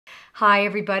Hi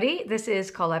everybody, this is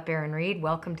Colette Baron-Reid.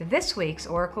 Welcome to this week's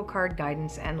Oracle Card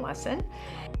Guidance and Lesson.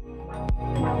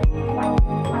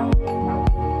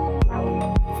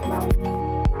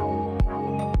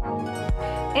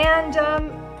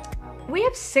 And we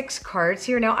have 6 cards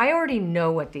here. Now, I already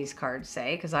know what these cards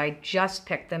say because I just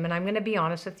picked them, and I'm going to be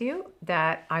honest with you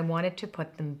that I wanted to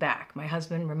put them back. My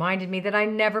husband reminded me that I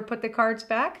never put the cards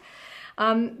back.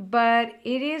 But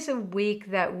it is a week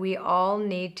that we all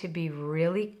need to be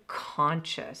really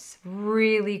conscious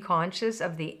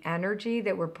of the energy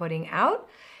that we're putting out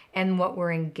and what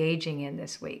we're engaging in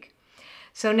this week.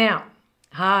 So now,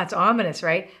 it's ominous,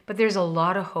 right? But there's a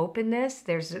lot of hope in this.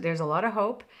 There's a lot of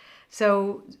hope.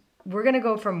 So we're going to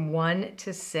go from 1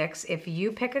 to 6. If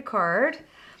you pick a card,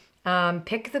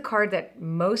 pick the card that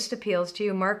most appeals to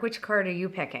you. Mark, which card are you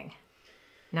picking?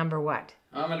 Number what?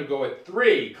 I'm going to go with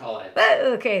 3, Colette.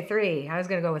 Okay, 3. I was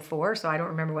going to go with 4, so I don't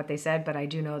remember what they said, but I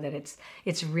do know that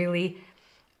it's really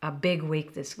a big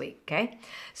week this week, okay?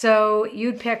 So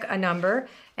you'd pick a number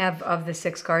of the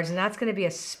 6 cards, and that's going to be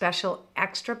a special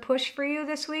extra push for you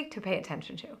this week to pay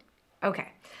attention to. Okay.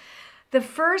 The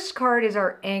first card is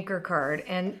our anchor card,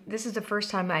 and this is the first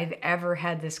time I've ever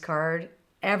had this card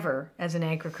ever as an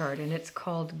anchor card, and it's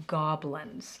called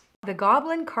Goblins. The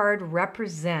Goblin card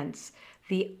represents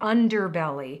the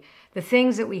underbelly, the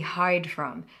things that we hide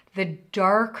from, the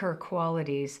darker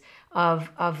qualities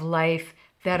of life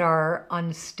that are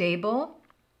unstable,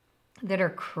 that are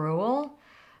cruel,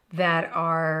 that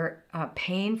are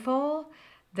painful,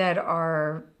 that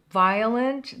are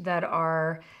violent, that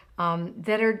are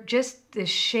just the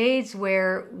shades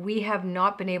where we have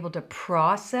not been able to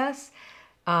process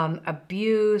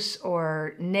abuse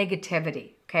or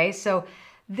negativity, okay? So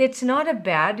it's not a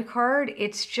bad card,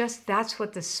 it's just that's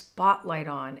what the spotlight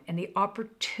on, and the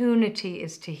opportunity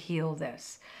is to heal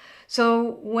this.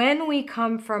 So when we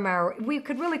come from we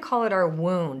could really call it our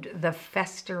wound, the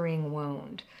festering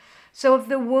wound. So if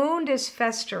the wound is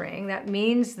festering, that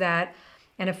means that,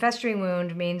 and a festering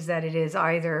wound means that it is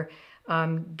either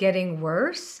getting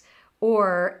worse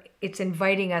or it's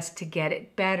inviting us to get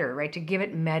it better, right? To give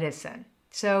it medicine.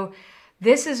 So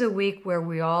this is a week where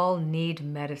we all need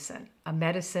medicine, a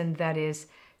medicine that is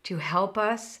to help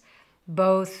us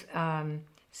both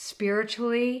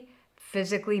spiritually,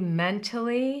 physically,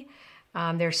 mentally.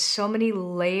 There's so many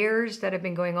layers that have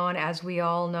been going on, as we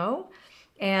all know,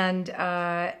 and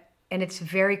it's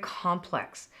very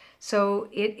complex. So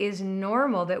it is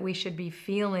normal that we should be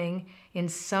feeling in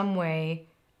some way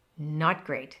not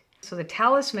great. So the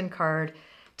Talisman card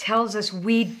tells us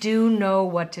we do know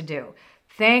what to do.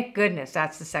 Thank goodness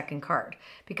that's the second card,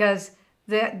 because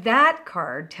that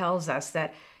card tells us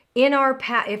that in our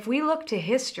past, if we look to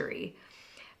history,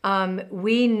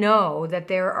 we know that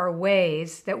there are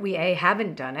ways that we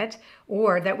haven't done it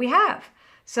or that we have.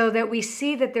 So that we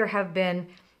see that there have been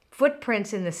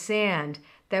footprints in the sand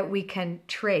that we can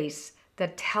trace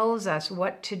that tells us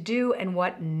what to do and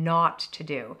what not to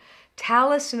do.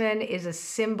 Talisman is a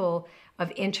symbol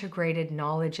of integrated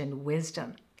knowledge and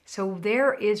wisdom. So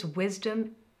there is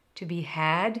wisdom to be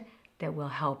had that will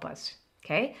help us,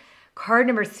 okay? Card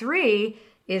number 3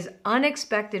 is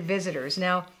unexpected visitors.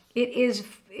 Now, it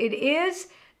is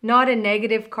not a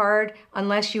negative card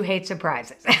unless you hate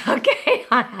surprises, okay?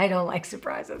 I don't like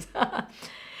surprises.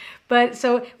 But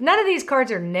so none of these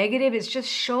cards are negative. It's just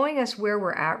showing us where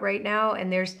we're at right now.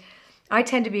 And I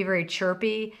tend to be very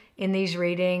chirpy in these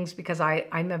readings because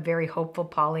I'm a very hopeful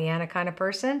Pollyanna kind of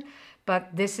person.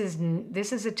 But this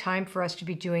is a time for us to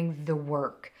be doing the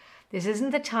work. This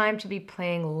isn't the time to be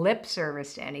playing lip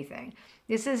service to anything.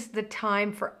 This is the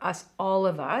time for us, all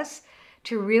of us,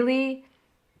 to really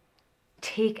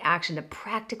take action, the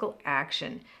practical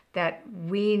action that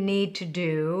we need to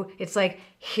do. It's like,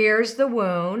 here's the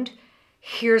wound,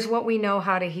 here's what we know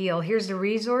how to heal, here's the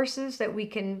resources that we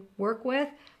can work with.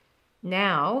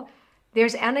 Now,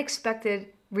 there's unexpected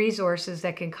resources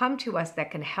that can come to us that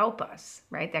can help us,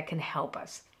 right? That can help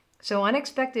us. So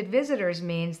unexpected visitors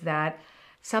means that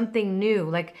something new,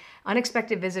 like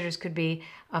unexpected visitors could be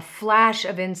a flash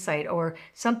of insight or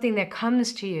something that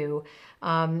comes to you,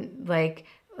 like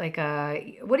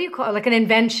what do you call it? Like an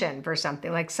invention for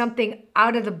something, like something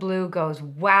out of the blue goes,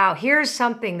 wow, here's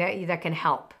something that can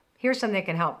help. Here's something that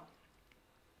can help.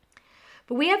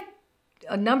 But we have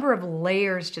a number of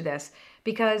layers to this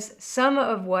because some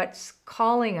of what's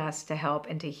calling us to help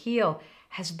and to heal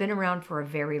has been around for a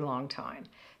very long time.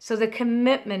 So the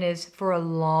commitment is for a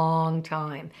long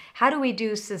time. How do we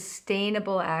do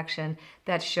sustainable action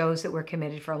that shows that we're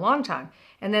committed for a long time?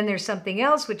 And then there's something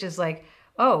else which is like,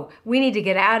 oh, we need to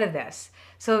get out of this.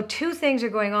 So two things are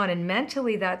going on, and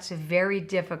mentally that's very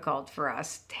difficult for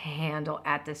us to handle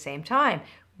at the same time.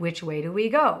 Which way do we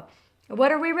go?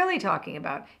 What are we really talking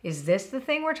about? Is this the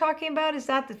thing we're talking about? Is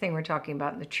that the thing we're talking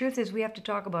about? And the truth is we have to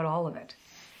talk about all of it.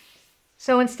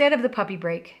 So instead of the puppy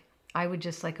break, I would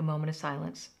just like a moment of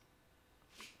silence.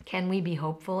 Can we be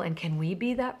hopeful, and can we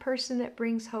be that person that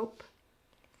brings hope?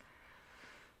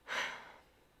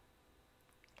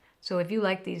 So if you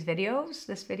like this video,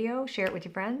 share it with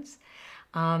your friends.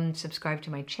 Subscribe to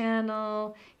my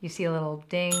channel. You see a little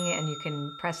ding and you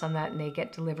can press on that and they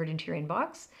get delivered into your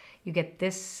inbox. You get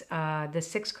this, the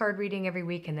 6-card reading every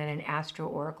week, and then an Astro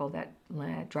Oracle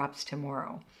that drops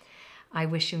tomorrow. I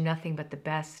wish you nothing but the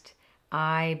best.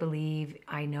 I believe,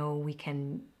 I know we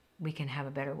can have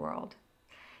a better world.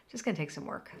 Just gonna take some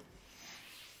work.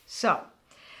 So,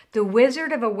 the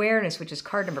Wizard of Awareness, which is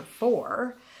card number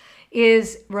 4,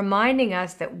 is reminding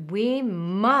us that we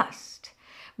must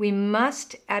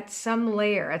at some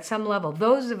layer, at some level,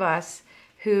 those of us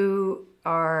who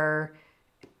are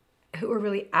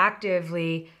really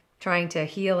actively trying to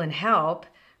heal and help,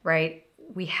 right?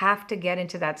 We have to get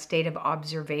into that state of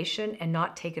observation and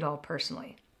not take it all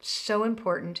personally. So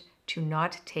important to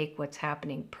not take what's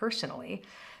happening personally,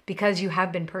 because you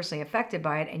have been personally affected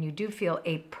by it and you do feel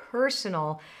a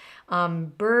personal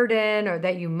burden, or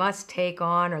that you must take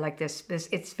on, or like this,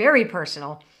 it's very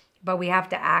personal, but we have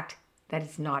to act that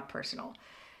it's not personal,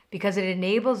 because it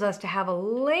enables us to have a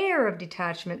layer of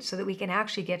detachment so that we can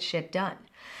actually get shit done.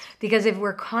 Because if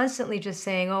we're constantly just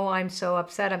saying, oh, I'm so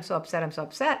upset, I'm so upset, I'm so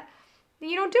upset,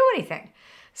 you don't do anything.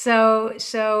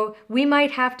 So we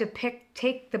might have to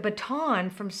take the baton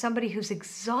from somebody who's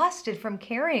exhausted from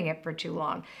carrying it for too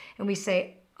long. And we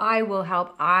say, I will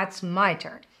help, it's my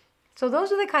turn. So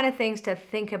those are the kind of things to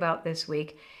think about this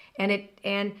week.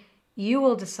 And you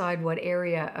will decide what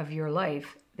area of your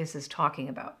life this is talking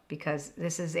about, because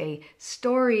this is a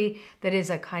story that is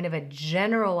a kind of a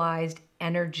generalized,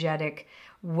 energetic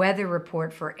weather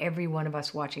report for every one of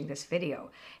us watching this video.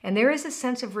 And there is a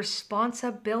sense of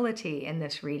responsibility in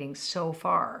this reading so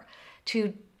far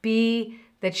to be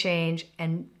the change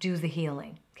and do the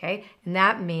healing, okay? And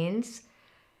that means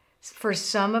for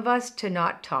some of us to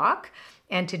not talk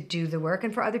and to do the work,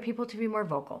 and for other people to be more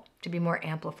vocal, to be more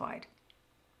amplified.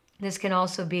 This can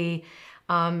also be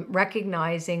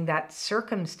recognizing that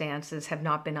circumstances have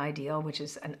not been ideal, which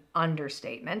is an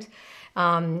understatement.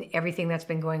 Everything that's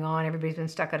been going on, everybody's been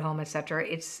stuck at home, etc.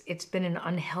 It's been an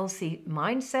unhealthy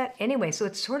mindset anyway. So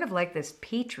it's sort of like this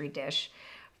petri dish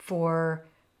for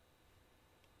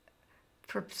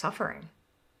suffering,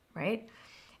 right?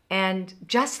 And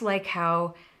just like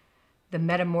how the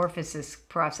metamorphosis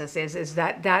process is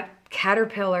that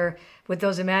caterpillar with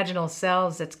those imaginal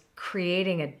cells that's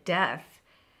creating a death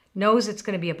knows it's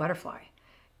going to be a butterfly,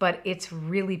 but it's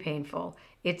really painful.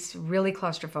 It's really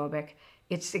claustrophobic.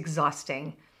 It's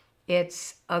exhausting.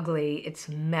 It's ugly. It's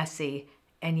messy.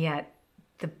 And yet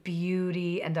the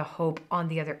beauty and the hope on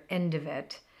the other end of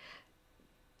it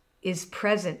is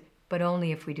present, but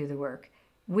only if we do the work.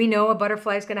 We know a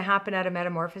butterfly is going to happen at a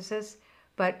metamorphosis,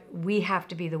 but we have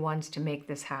to be the ones to make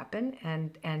this happen,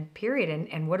 and period.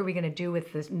 And what are we going to do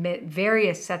with this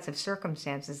various sets of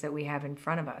circumstances that we have in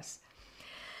front of us?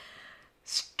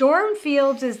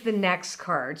 Stormfields is the next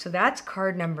card. So that's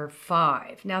card number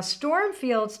 5. Now,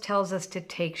 Stormfields tells us to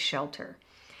take shelter.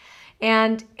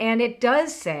 And it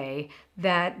does say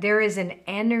that there is an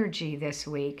energy this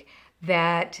week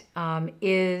that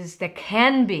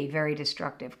can be very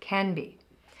destructive, can be.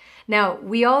 Now,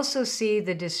 we also see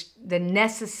the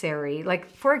necessary, like,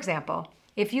 for example,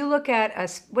 if you look at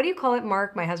what do you call it,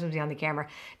 Mark? My husband's on the camera.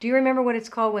 Do you remember what it's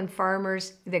called when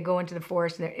farmers, they go into the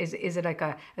forest, and is it like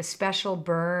a special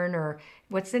burn, or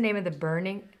what's the name of the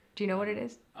burning? Do you know what it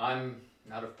is? I'm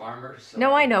not a farmer. So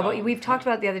no, I know, but we've talked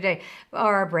about it the other day. Oh,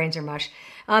 our brains are mush.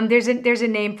 There's a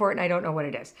name for it, and I don't know what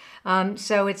it is.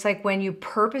 So it's like when you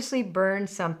purposely burn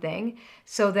something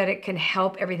so that it can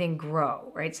help everything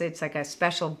grow, right? So it's like a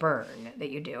special burn that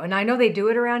you do. And I know they do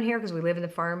it around here because we live in the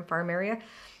farm area,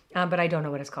 but I don't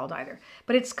know what it's called either.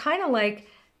 But it's kind of like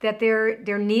that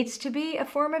there needs to be a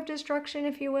form of destruction,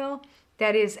 if you will,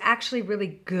 that is actually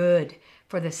really good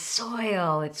for the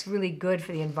soil. It's really good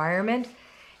for the environment.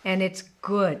 And it's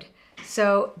good.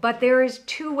 So, but there is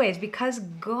 2 ways, because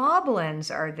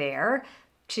goblins are there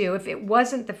too. If it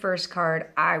wasn't the first card,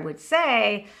 I would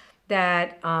say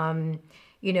that,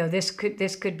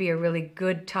 this could be a really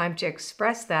good time to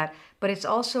express that, but it's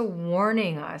also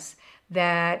warning us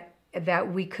that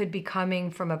we could be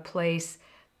coming from a place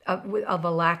of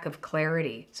a lack of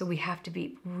clarity. So we have to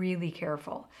be really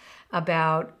careful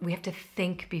we have to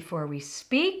think before we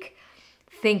speak,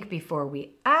 think before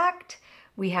we act.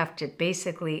 we have to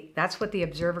basically, that's what the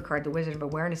Observer card, the Wizard of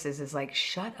Awareness is like,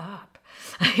 shut up.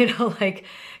 Like,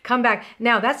 come back.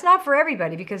 Now, that's not for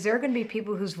everybody, because there are going to be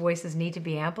people whose voices need to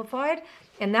be amplified,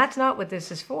 and that's not what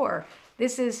this is for.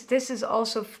 This is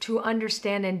also to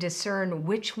understand and discern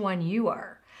which one you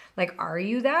are. Like, are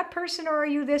you that person or are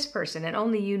you this person? And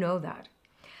only you know that.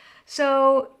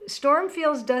 So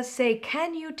Stormfields does say,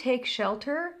 can you take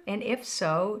shelter? And if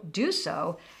so, do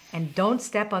so, and don't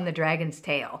step on the dragon's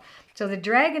tail. So the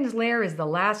dragon's lair is the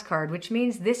last card, which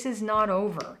means this is not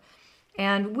over.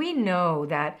 And we know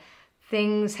that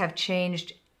things have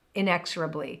changed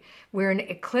inexorably. We're in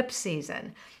eclipse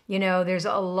season. There's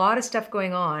a lot of stuff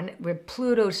going on with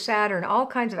Pluto, Saturn, all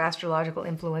kinds of astrological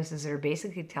influences that are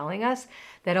basically telling us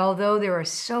that although there is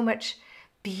so much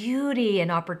beauty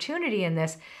and opportunity in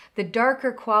this, the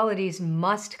darker qualities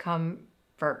must come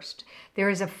first. There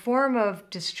is a form of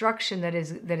destruction that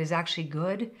is actually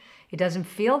good. It doesn't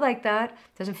feel like that,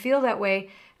 doesn't feel that way,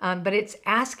 but it's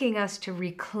asking us to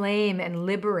reclaim and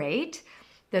liberate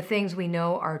the things we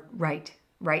know are right.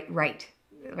 We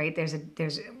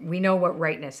know what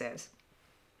rightness is.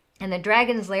 And the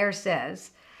dragon's lair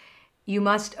says, you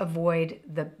must avoid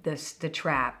the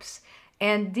traps.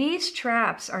 And these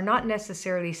traps are not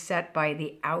necessarily set by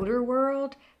the outer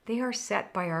world, they are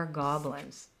set by our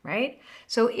goblins, right?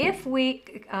 So if we,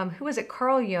 who was it,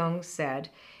 Carl Jung said,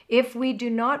 if we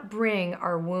do not bring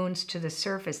our wounds to the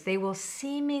surface, they will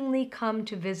seemingly come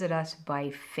to visit us by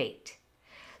fate.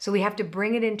 So we have to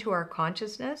bring it into our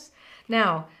consciousness.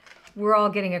 Now, we're all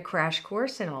getting a crash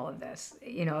course in all of this.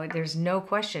 There's no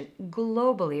question,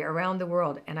 globally around the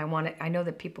world. And I know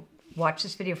that people watch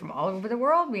this video from all over the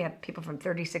world. We have people from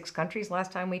 36 countries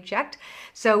last time we checked.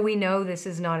 So we know this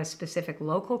is not a specific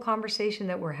local conversation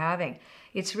that we're having.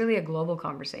 It's really a global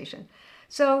conversation.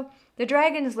 So the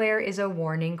Dragon's Lair is a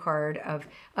warning card of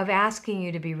asking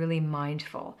you to be really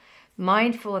mindful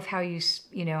of how you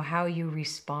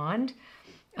respond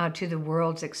to the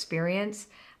world's experience,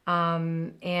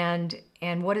 and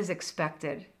what is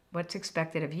expected. What's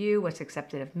expected of you, what's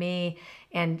expected of me,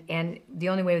 and the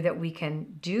only way that we can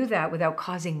do that without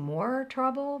causing more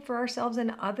trouble for ourselves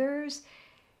and others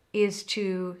is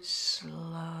to slow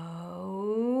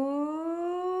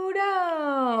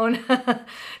down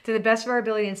to the best of our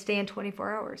ability and stay in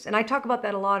 24 hours. And I talk about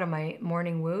that a lot on my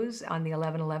morning woos, on the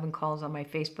 11:11 calls on my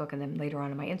Facebook, and then later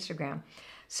on my Instagram.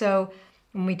 So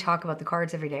when we talk about the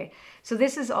cards every day. So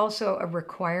this is also a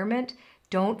requirement.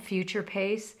 Don't future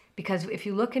pace. Because if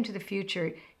you look into the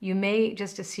future, you may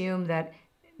just assume that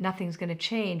nothing's going to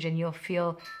change and you'll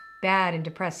feel bad and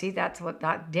depressed. See, that's what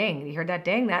that ding. You heard that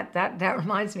ding? That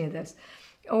reminds me of this.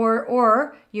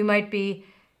 Or you might be,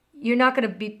 you're not going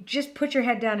to be, just put your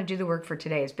head down and do the work for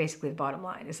today is basically the bottom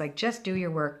line. It's like, just do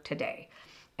your work today.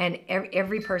 And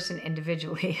every person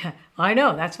individually, I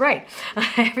know, that's right.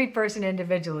 Every person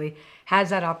individually has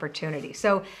that opportunity.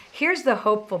 So here's the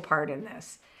hopeful part in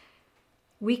this.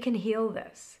 We can heal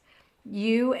this.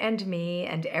 You and me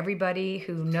and everybody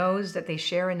who knows that they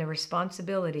share in the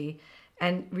responsibility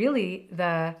and really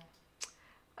I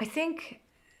think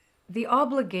the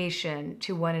obligation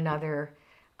to one another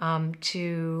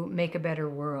to make a better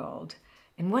world.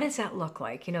 And what does that look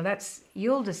like?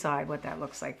 You'll decide what that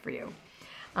looks like for you.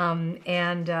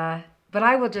 But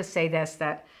I will just say this,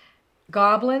 that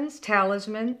goblins,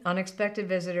 talisman, unexpected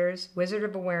visitors, Wizard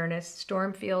of Awareness,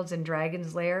 Stormfields, and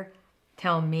Dragon's Lair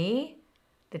tell me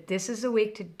that this is a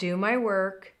week to do my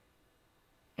work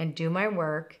and do my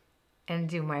work and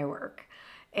do my work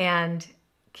and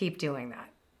keep doing that,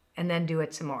 and then do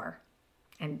it some more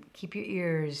and keep your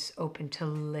ears open to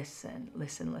listen.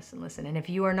 And if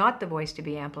you are not the voice to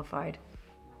be amplified,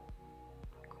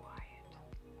 quiet.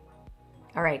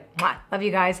 All right, love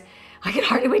you guys. I can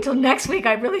hardly wait till next week.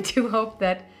 I really do hope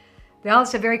that, well,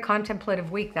 it's a very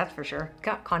contemplative week, that's for sure.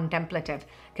 Contemplative.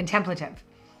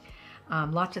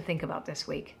 Lots to think about this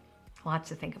week. Lots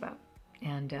to think about.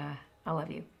 And I love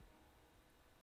you.